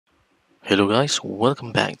Hello guys,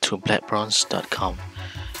 welcome back to blackbronze.com,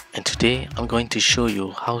 and today I'm going to show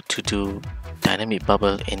you how to do dynamic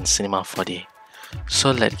bubble in Cinema 4D.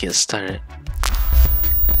 So let's get started.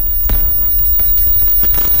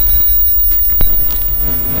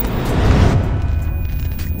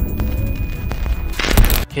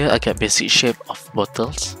 Here I got basic shape of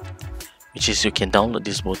bottles, which is you can download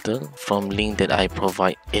this bottle from link that I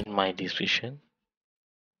provide in my description.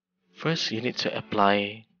 First you need to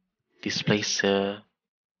apply Displacer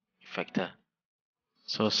Effector.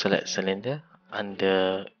 So select cylinder,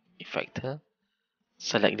 under Effector,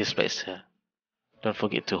 select Displacer. Don't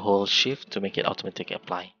forget to hold shift to make it automatically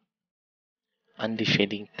apply. Under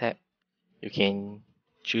shading tab, you can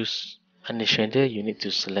choose under shader, you need to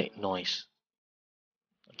select noise.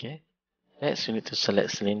 Okay, next you need to select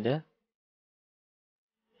cylinder,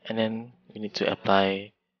 and then you need to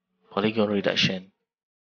apply Polygon Reduction.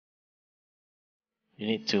 You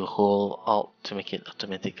need to hold Alt to make it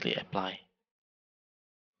automatically apply.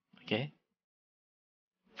 Okay,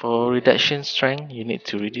 for reduction strength, you need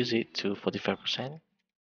to reduce it to 45%.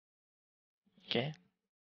 Okay,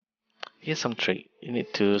 here's some trick. You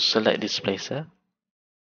need to select Displacer.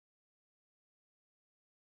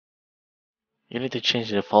 You need to change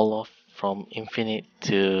the fall off from infinite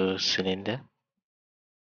to cylinder.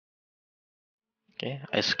 Okay,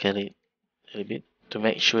 I scale it a little bit to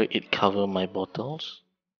make sure it covers my bottles.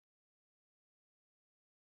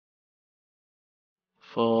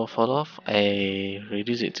 For fall off, I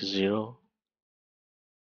reduce it to 0.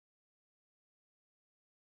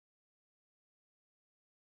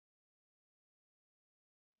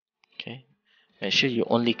 Okay, make sure you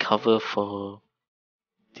only cover for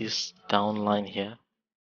this down line here,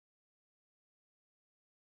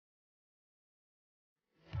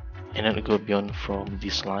 and not go beyond from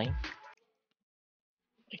this line.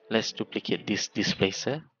 Let's duplicate this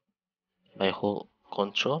displacer by hold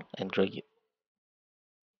Ctrl and drag it.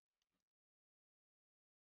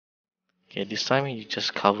 Okay, this time you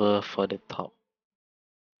just cover for the top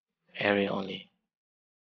area only.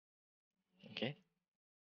 Okay,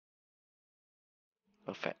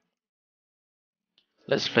 perfect.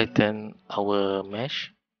 Let's flatten our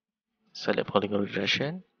mesh. Select Polygon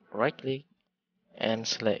Reduction, right click, and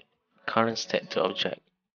select Current State to Object.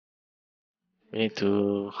 We need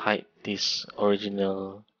to hide this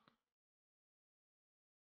original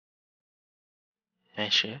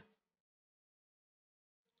mesh here.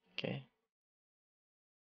 Okay.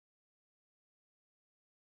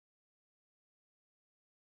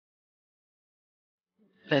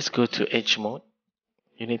 Let's go to Edge mode.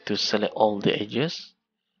 You need to select all the edges.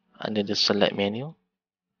 Under the Select menu,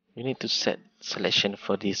 you need to set selection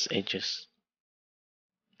for these edges.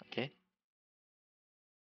 Okay.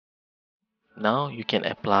 Now you can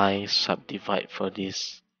apply Subdivide for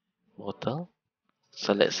this bottle.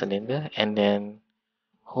 Select cylinder and then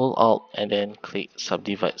hold Alt and then click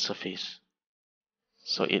Subdivide Surface.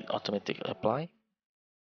 So it automatically apply.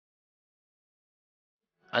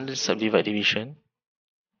 Under Subdivide Division,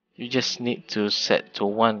 you just need to set to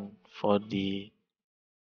 1 for the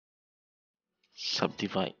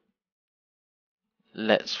subdivide.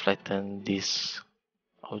 Let's flatten this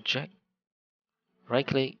object. Right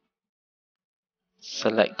click,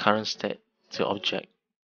 select current state to object.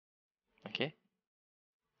 Okay.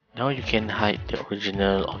 Now you can hide the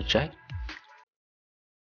original object.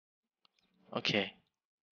 Okay.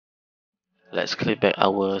 Let's click back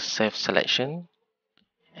our save selection,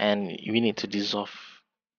 and we need to dissolve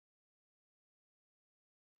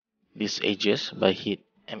these edges by hit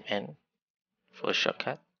MN for a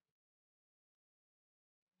shortcut.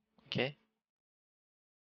 Okay.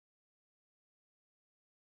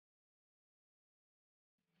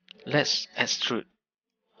 Let's extrude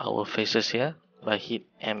our faces here by hit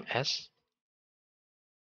MS.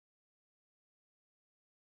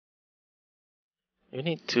 You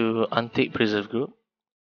need to untick preserve group.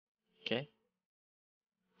 Okay.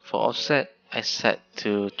 For offset, I set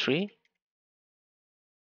to 3,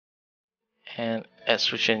 and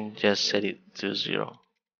extrusion just set it to 0.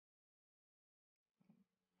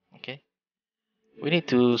 Okay. We need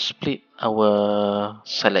to split our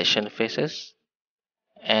selection faces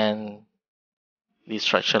and the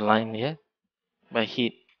structure line here by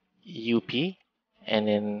hit UP and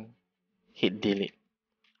then hit delete.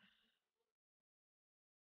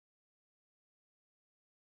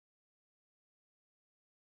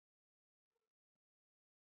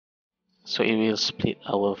 So it will split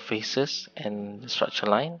our faces and the structure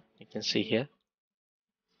line. You can see here.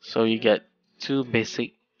 So you get two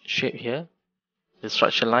basic shape here, the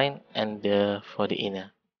structure line and the for the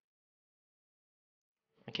inner.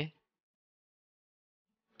 Okay.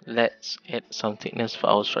 Let's add some thickness for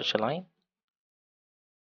our structure line.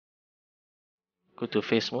 Go to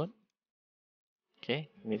face mode. Okay,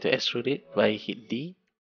 you need to extrude it by hit D.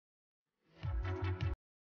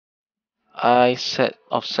 I set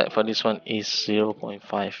offset for this one is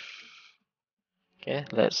 0.5. Okay,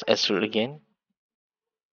 let's extrude again.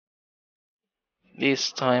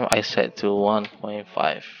 This time I set to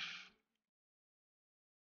 1.5.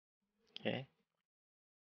 Okay.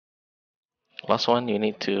 Last one, you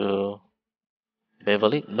need to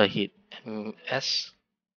bevel it by hit MS.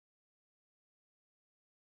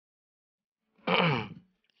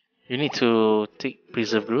 You need to tick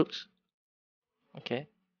preserve groups. Okay.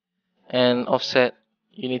 And offset,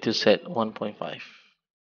 you need to set 1.5.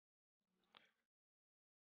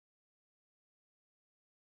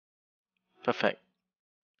 Perfect.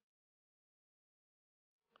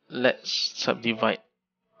 Let's subdivide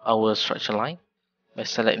our structure line by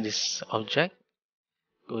select this object,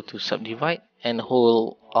 go to subdivide and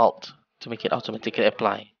hold Alt to make it automatically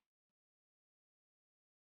apply.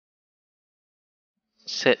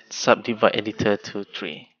 Set subdivide editor to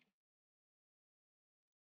 3.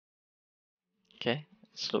 Okay,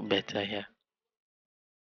 let's look better here.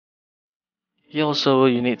 Here also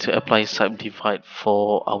you need to apply subdivide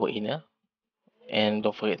for our inner, and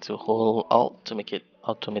don't forget to hold Alt to make it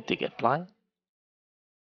automatic apply,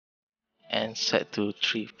 and set to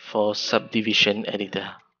 3 for subdivision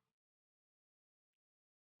editor.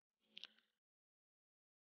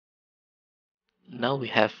 Now we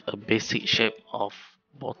have a basic shape of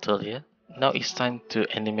bottle here. Now it's time to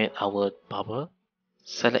animate our bubble.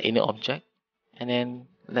 Select any object and then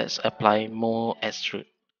let's apply more extrude.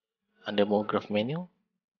 Under more graph menu,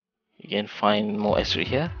 you can find more extrude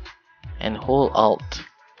here and hold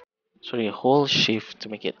shift to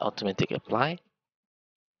make it automatic apply.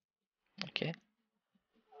 Okay.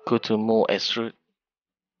 Go to more extrude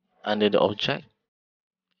under the object.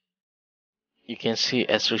 You can see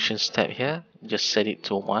extrusion step here. Just set it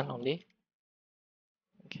to 1 only.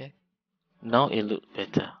 Okay. Now it looks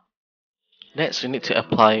better. Next, we need to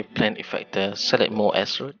apply plane effector. Select more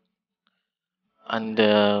extrude.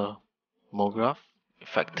 Under more graph,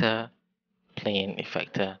 effector, plane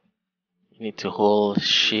effector. You need to hold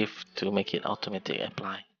shift to make it automatic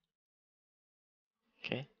apply.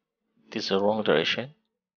 Okay. This is the wrong direction.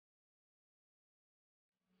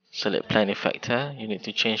 Select plane effector. You need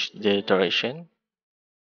to change the direction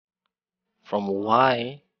from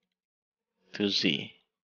Y to Z.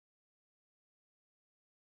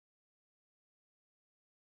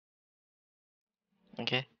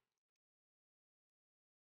 Okay.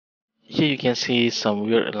 Here you can see some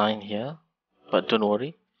weird line here, but don't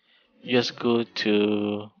worry. Just go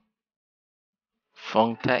to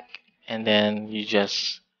Font tag and then you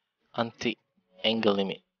just untick angle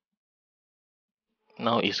limit.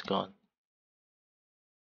 Now it's gone.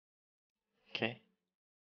 Okay.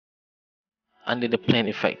 Under the plane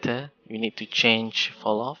effector, you need to change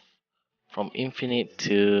fall off from infinite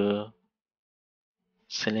to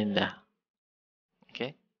cylinder.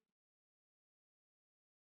 Okay.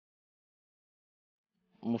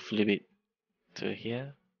 Move a little bit to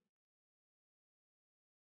here.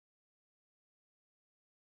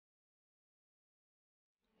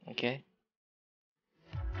 Okay.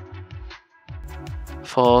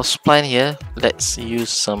 For spline here, let's use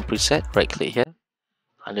some preset. Right click here.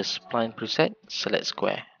 Under spline preset, select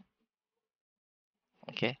square.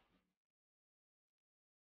 Okay.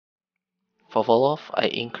 For fall off, I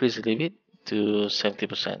increase a little bit to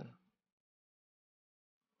 70%.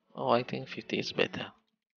 Oh, I think 50 is better.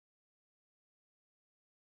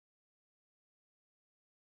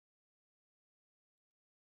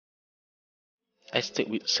 I stick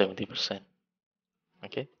with 70%.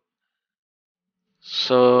 Okay.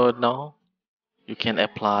 So now you can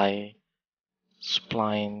apply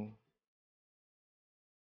spline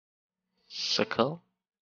circle,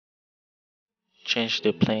 change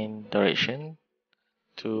the plane direction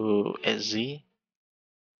to SZ,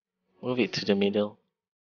 move it to the middle.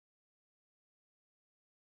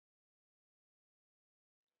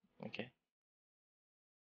 Okay.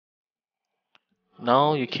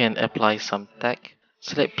 Now you can apply some tag.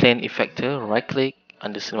 Select plane effector, right click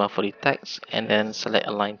under Cinema 4D text and then select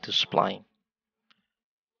align to spline.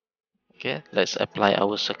 Okay, let's apply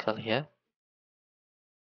our circle here.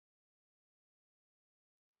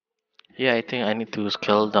 Here I think I need to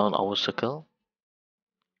scale down our circle.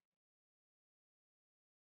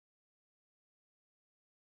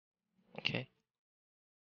 Okay.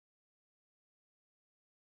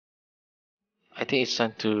 I think it's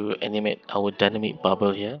time to animate our dynamic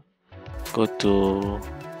bubble here. Go to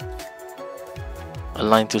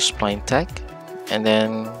align to spline tag, and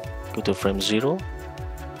then go to frame 0,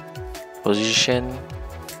 position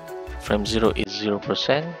frame 0 is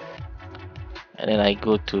 0%, and then I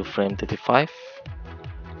go to frame 35,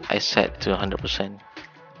 I set to 100%.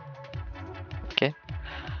 Okay,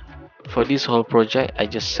 for this whole project I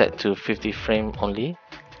just set to 50 frame only.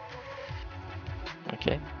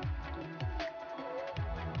 Okay,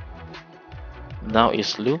 now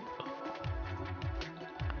it's loop.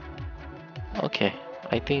 Okay,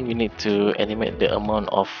 I think we need to animate the amount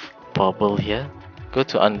of bubble here. Go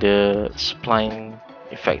to under spline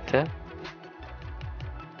effector,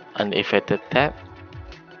 under Effector tab,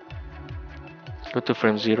 go to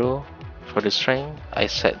frame 0. For the strength I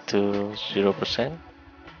set to 0%.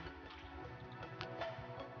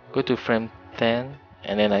 Go to frame 10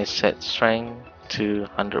 and then I set strength to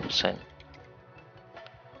 100%.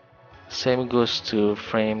 Same goes to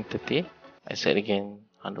frame 30. I set again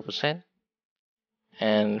 100%.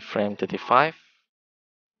 And frame 35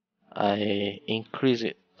 I reduce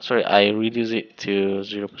it to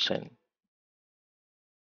 0%.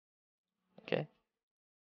 Okay.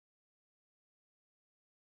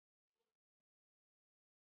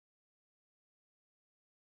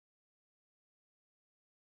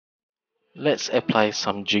 Let's apply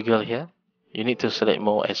some jiggle here. You need to select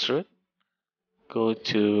more extrude. Go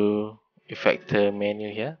to Effector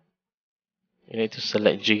menu here. You need to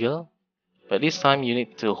select jiggle, but this time you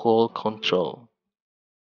need to hold Control.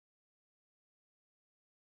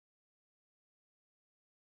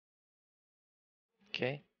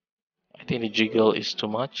 Okay, I think the jiggle is too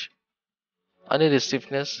much. Under the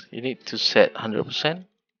stiffness, you need to set 100%.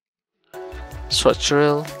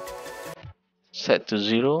 Structural, set to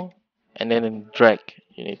 0, and then in drag,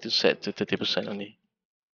 you need to set to 30% only.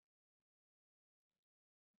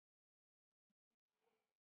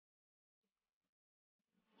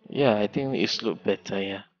 Yeah, I think it's look better,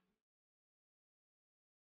 yeah.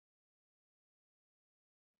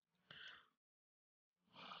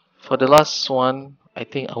 For the last one, I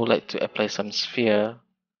think I would like to apply some sphere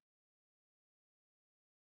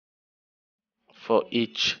for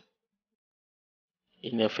each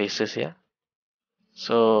inner faces here.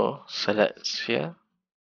 So select sphere.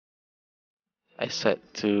 I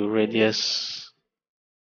set to radius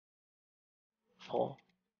 4.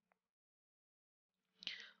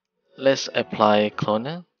 Let's apply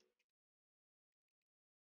cloner.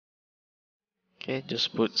 Okay,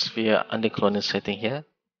 just put sphere under cloner setting here.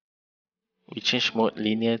 We change mode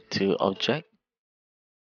linear to object.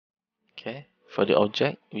 Okay, for the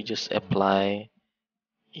object, we just apply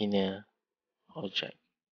inner object.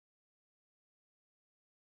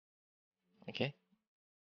 Okay.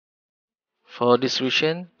 For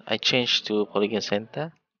distribution, I change to polygon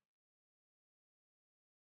center.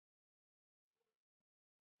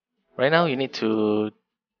 Right now, you need to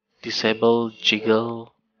disable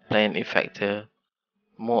jiggle, plane effector,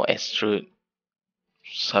 more extrude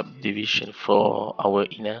subdivision for our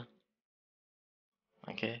inner.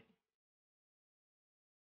 Okay.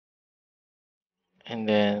 And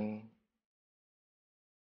then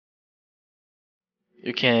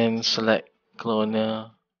you can select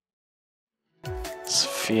cloner,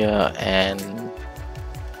 sphere, and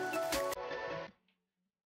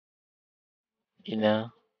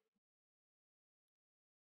inner.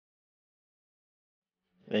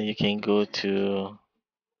 Then you can go to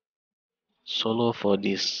solo for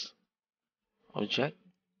this object.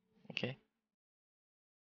 Okay.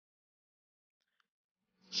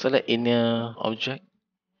 Select inner object.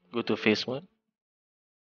 Go to face mode.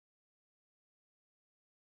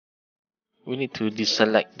 We need to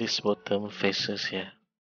deselect this bottom faces here.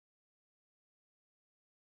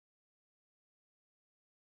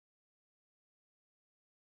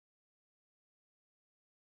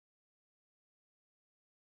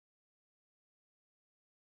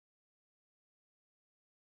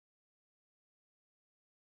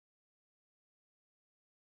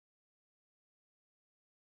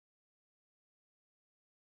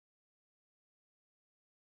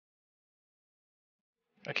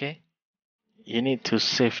 Okay. You need to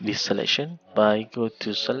save this selection by go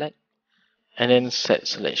to select and then set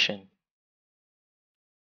selection.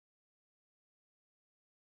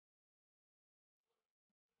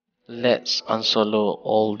 Let's unsolo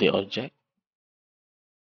all the object.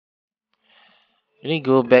 You need to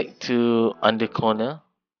go back to under corner.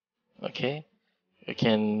 Okay. You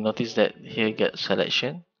can notice that here get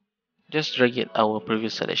selection. Just drag it our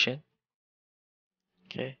previous selection.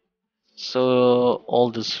 Okay. So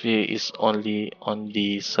all the sphere is only on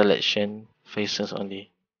the selection faces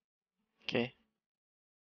only. Okay.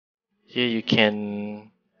 Here you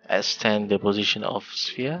can extend the position of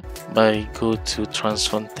sphere by go to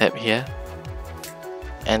transform tab here.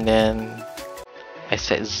 and then I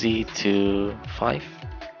set Z to 5,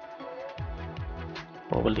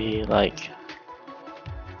 probably like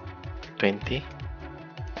 20.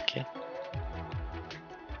 Okay,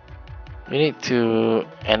 we need to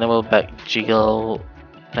enable back jiggle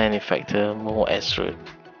plan effector more as root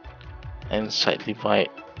and side divide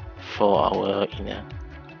for our inner.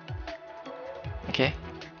 Okay,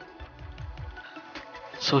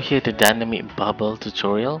 so here the dynamic bubble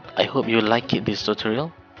tutorial. I hope you like this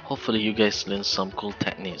tutorial. Hopefully you guys learn some cool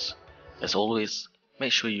techniques. As always,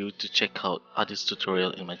 make sure you to check out others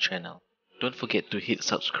tutorial in my channel. Don't forget to hit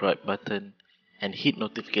subscribe button and hit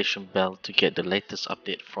notification bell to get the latest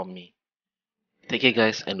update from me. Take care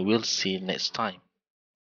guys, and we'll see you next time.